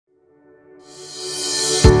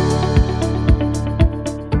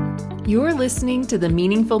You're listening to the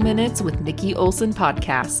Meaningful Minutes with Nikki Olson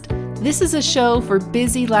podcast. This is a show for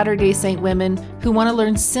busy Latter-day Saint women who want to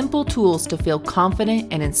learn simple tools to feel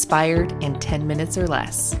confident and inspired in 10 minutes or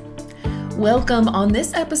less. Welcome. On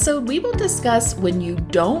this episode, we will discuss when you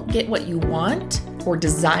don't get what you want or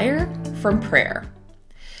desire from prayer.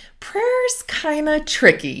 Prayer's kind of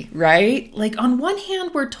tricky, right? Like on one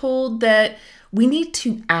hand, we're told that we need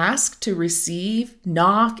to ask to receive,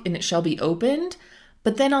 knock, and it shall be opened.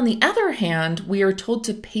 But then on the other hand, we are told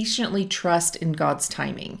to patiently trust in God's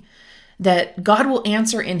timing, that God will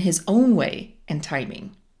answer in his own way and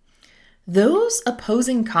timing. Those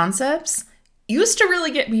opposing concepts used to really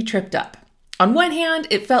get me tripped up. On one hand,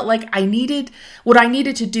 it felt like what I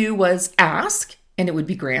needed to do was ask and it would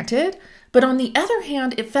be granted. But on the other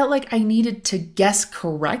hand, it felt like I needed to guess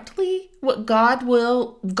correctly what God's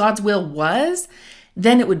will was,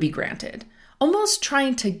 then it would be granted. Almost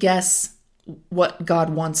trying to guess what God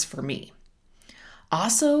wants for me.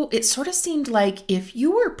 Also, it sort of seemed like if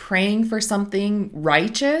you were praying for something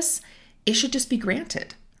righteous, it should just be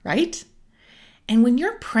granted, right? And when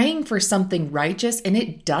you're praying for something righteous and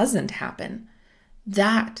it doesn't happen,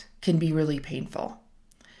 that can be really painful.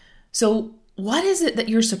 So, what is it that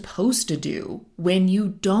you're supposed to do when you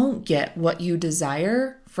don't get what you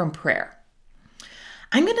desire from prayer?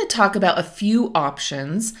 I'm going to talk about a few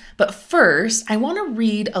options, but first I want to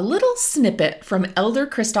read a little snippet from Elder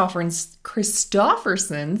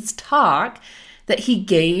Christofferson's talk that he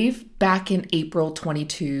gave back in April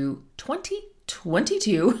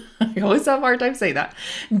 2022. I always have a hard time saying that.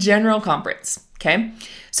 General Conference. Okay.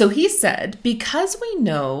 So he said, because we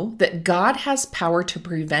know that God has power to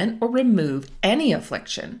prevent or remove any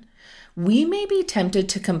affliction, we may be tempted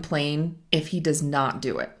to complain if he does not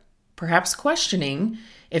do it. Perhaps questioning,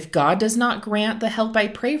 if God does not grant the help I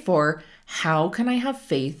pray for, how can I have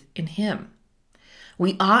faith in him?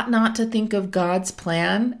 We ought not to think of God's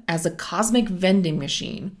plan as a cosmic vending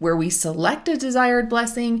machine where we select a desired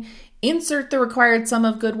blessing, insert the required sum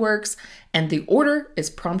of good works, and the order is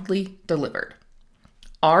promptly delivered.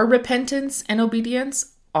 Our repentance and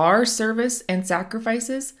obedience, our service and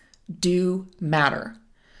sacrifices do matter.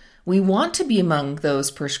 We want to be among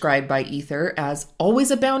those prescribed by Ether as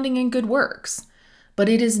always abounding in good works, but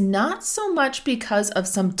it is not so much because of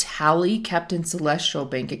some tally kept in celestial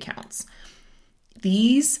bank accounts.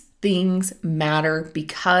 These things matter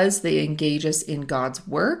because they engage us in God's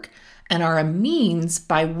work and are a means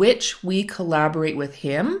by which we collaborate with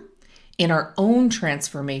him in our own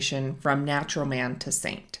transformation from natural man to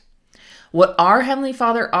saint. What our Heavenly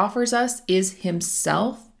Father offers us is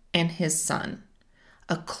himself and his Son,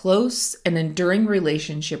 a close and enduring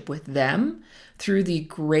relationship with them through the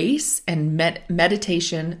grace and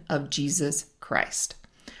meditation of Jesus Christ,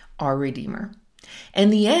 our Redeemer. In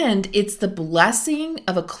the end, it's the blessing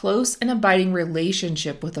of a close and abiding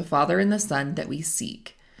relationship with the Father and the Son that we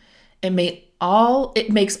seek. It makes all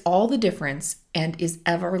the difference and is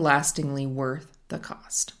everlastingly worth the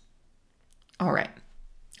cost. All right.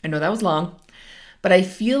 I know that was long, but I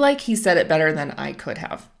feel like he said it better than I could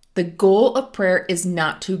have. The goal of prayer is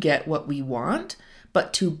not to get what we want,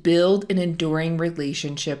 but to build an enduring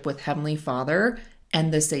relationship with Heavenly Father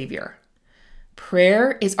and the Savior.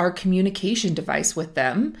 Prayer is our communication device with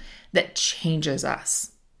them that changes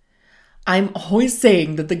us. I'm always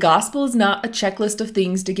saying that the gospel is not a checklist of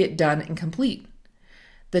things to get done and complete.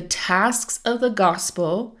 The tasks of the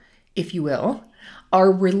gospel, if you will,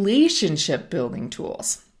 are relationship building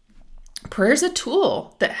tools. Prayer is a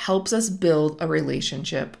tool that helps us build a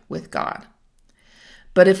relationship with God.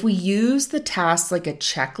 But if we use the tasks like a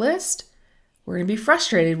checklist, we're going to be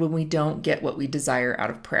frustrated when we don't get what we desire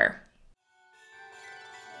out of prayer.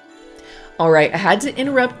 All right, I had to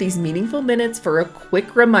interrupt these meaningful minutes for a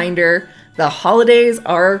quick reminder. The holidays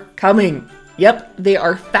are coming. Yep, they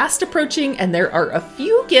are fast approaching, and there are a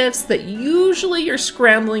few gifts that usually you're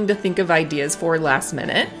scrambling to think of ideas for last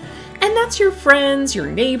minute. And that's your friends, your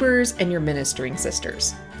neighbors, and your ministering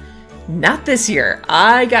sisters. Not this year.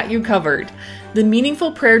 I got you covered. The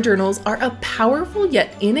Meaningful Prayer Journals are a powerful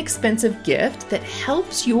yet inexpensive gift that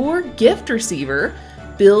helps your gift receiver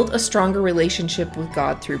build a stronger relationship with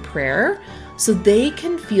God through prayer so they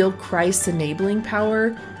can feel Christ's enabling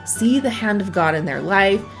power, see the hand of God in their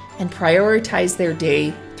life, and prioritize their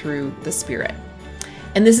day through the Spirit.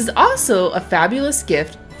 And this is also a fabulous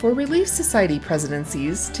gift for Relief Society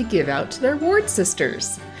presidencies to give out to their ward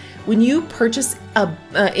sisters. When you purchase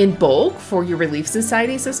in bulk for your Relief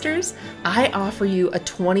Society sisters, I offer you a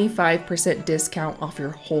 25% discount off your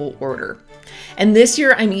whole order. And this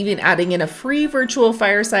year, I'm even adding in a free virtual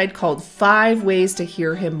fireside called 5 Ways to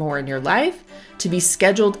Hear Him More in Your Life to be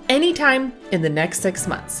scheduled anytime in the next 6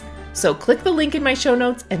 months. So click the link in my show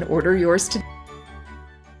notes and order yours today.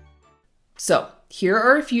 So here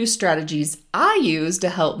are a few strategies I use to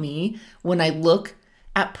help me when I look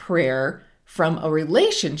at prayer from a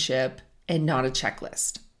relationship and not a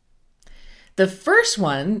checklist. The first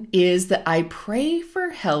one is that I pray for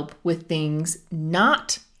help with things,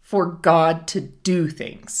 not for God to do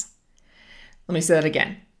things. Let me say that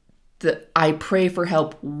again. I pray for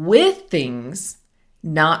help with things,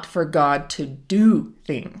 not for God to do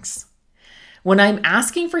things. When I'm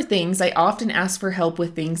asking for things, I often ask for help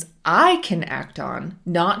with things I can act on,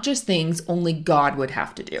 not just things only God would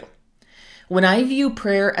have to do. When I view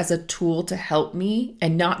prayer as a tool to help me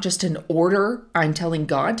and not just an order I'm telling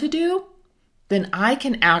God to do, then I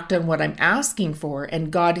can act on what I'm asking for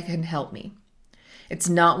and God can help me. It's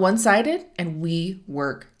not one-sided and we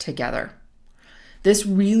work together. This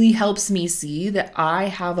really helps me see that I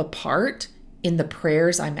have a part in the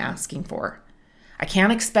prayers I'm asking for. I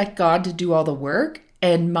can't expect God to do all the work,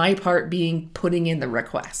 and my part being putting in the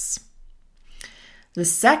requests. The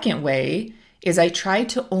second way is I try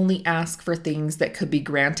to only ask for things that could be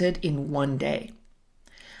granted in one day.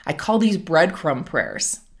 I call these breadcrumb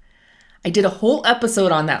prayers. I did a whole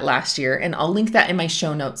episode on that last year, and I'll link that in my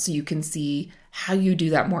show notes so you can see how you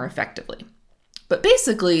do that more effectively. But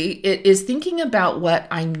basically, it is thinking about what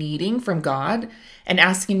I'm needing from God and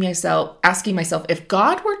asking myself if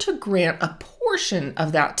God were to grant a portion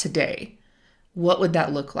of that today, what would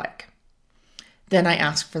that look like? Then I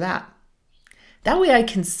ask for that. That way I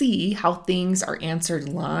can see how things are answered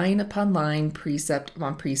line upon line, precept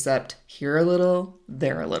upon precept, here a little,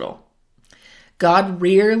 there a little. God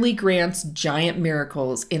rarely grants giant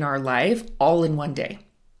miracles in our life all in one day.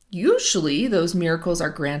 Usually those miracles are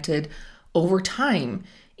granted over time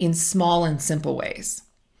in small and simple ways.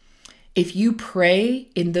 If you pray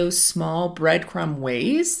in those small breadcrumb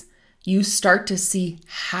ways, you start to see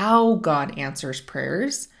how God answers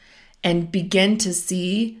prayers and begin to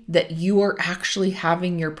see that you are actually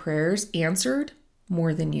having your prayers answered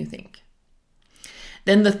more than you think.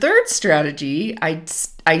 Then the third strategy, I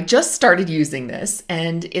just started using this,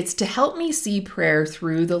 and it's to help me see prayer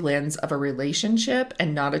through the lens of a relationship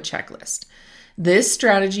and not a checklist. This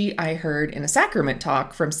strategy I heard in a sacrament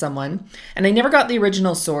talk from someone, and I never got the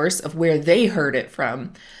original source of where they heard it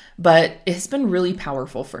from, but it's been really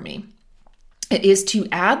powerful for me. It is to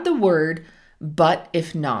add the word, but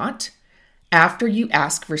if not, after you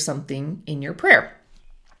ask for something in your prayer.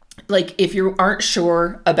 Like if you aren't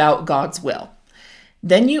sure about God's will,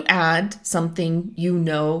 then you add something you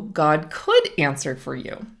know God could answer for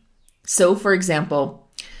you. So for example,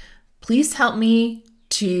 please help me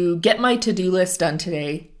to get my to-do list done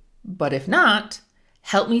today, but if not,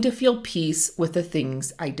 help me to feel peace with the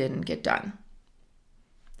things I didn't get done.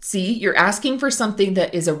 See, you're asking for something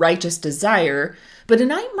that is a righteous desire, but it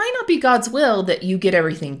might not be God's will that you get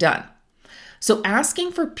everything done. So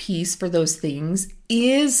asking for peace for those things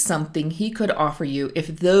is something He could offer you if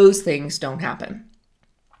those things don't happen.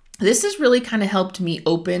 This has really kind of helped me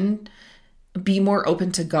be more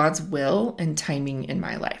open to God's will and timing in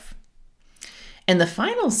my life. And the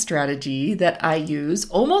final strategy that I use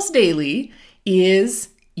almost daily is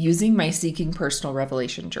using my Seeking Personal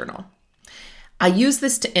Revelation journal. I use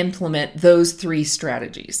this to implement those three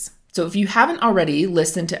strategies. So if you haven't already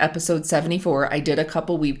listened to episode 74, I did a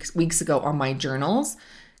couple weeks ago on my journals,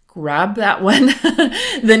 grab that one,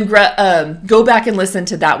 then go back and listen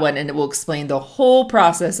to that one, and it will explain the whole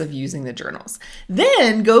process of using the journals.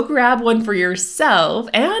 Then go grab one for yourself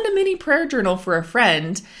and a mini prayer journal for a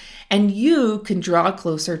friend, and you can draw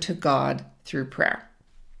closer to God through prayer.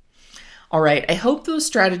 All right, I hope those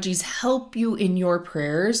strategies help you in your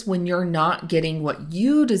prayers when you're not getting what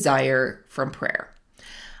you desire from prayer.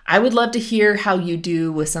 I would love to hear how you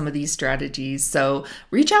do with some of these strategies, so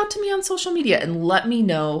reach out to me on social media and let me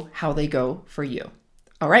know how they go for you.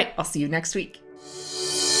 All right, I'll see you next week.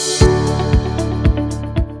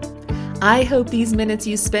 I hope these minutes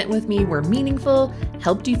you spent with me were meaningful,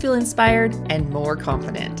 helped you feel inspired, and more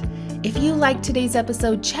confident. If you liked today's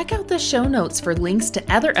episode, check out the show notes for links to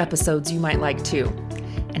other episodes you might like too.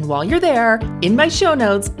 And while you're there, in my show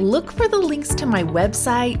notes, look for the links to my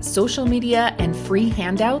website, social media, and free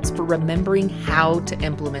handouts for remembering how to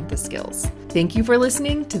implement the skills. Thank you for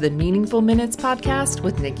listening to the Meaningful Minutes podcast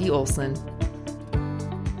with Nikki Olson.